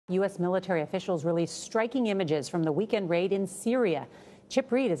U.S. military officials released striking images from the weekend raid in Syria.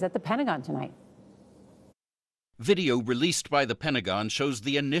 Chip Reed is at the Pentagon tonight. Video released by the Pentagon shows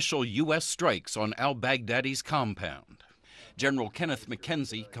the initial U.S. strikes on al-Baghdadi's compound. General Kenneth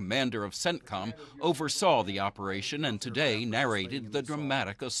McKenzie, commander of CENTCOM, oversaw the operation and today narrated the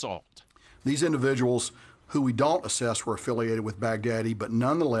dramatic assault. These individuals, who we don't assess were affiliated with Baghdadi, but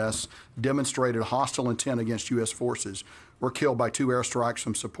nonetheless demonstrated hostile intent against U.S. forces, were killed by 2 airstrikes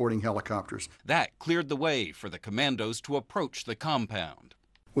from supporting helicopters. That cleared the way for the commandos to approach the compound.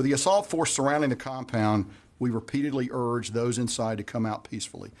 With the assault force surrounding the compound, we repeatedly urged those inside to come out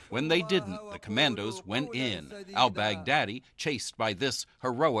peacefully. When they didn't, the commandos went in. Al-Baghdadi, chased by this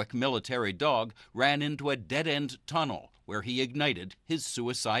heroic military dog, ran into a dead-end tunnel where he ignited his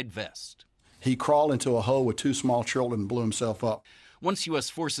suicide vest. He crawled into a hole with 2 small children and blew himself up. Once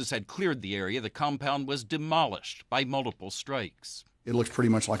U.S. forces had cleared the area, the compound was demolished by multiple strikes. It looks pretty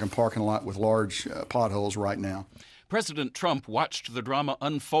much like a parking lot with large potholes right now. President Trump watched the drama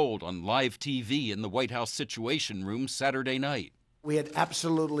unfold on live TV in the White House Situation Room Saturday night. We had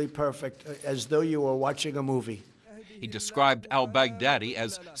absolutely perfect, as though you were watching a movie. He described al-Baghdadi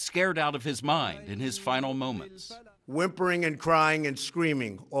as scared out of his mind in his final moments. Whimpering and crying and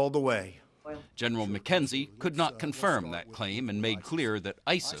screaming all the way. General McKenzie could not confirm that claim and made clear that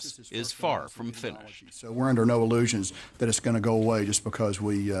ISIS is far from finished. So we're under no illusions that it's going to go away just because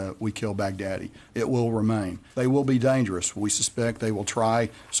we kill Baghdadi. It will remain. They will be dangerous. We suspect they will try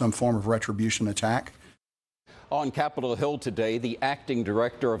some form of retribution attack. On Capitol Hill today, the acting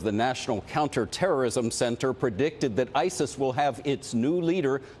director of the National Counterterrorism Center predicted that ISIS will have its new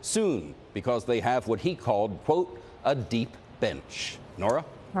leader soon because they have what he called, quote, a deep bench. Nora?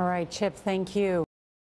 All right, Chip, thank you.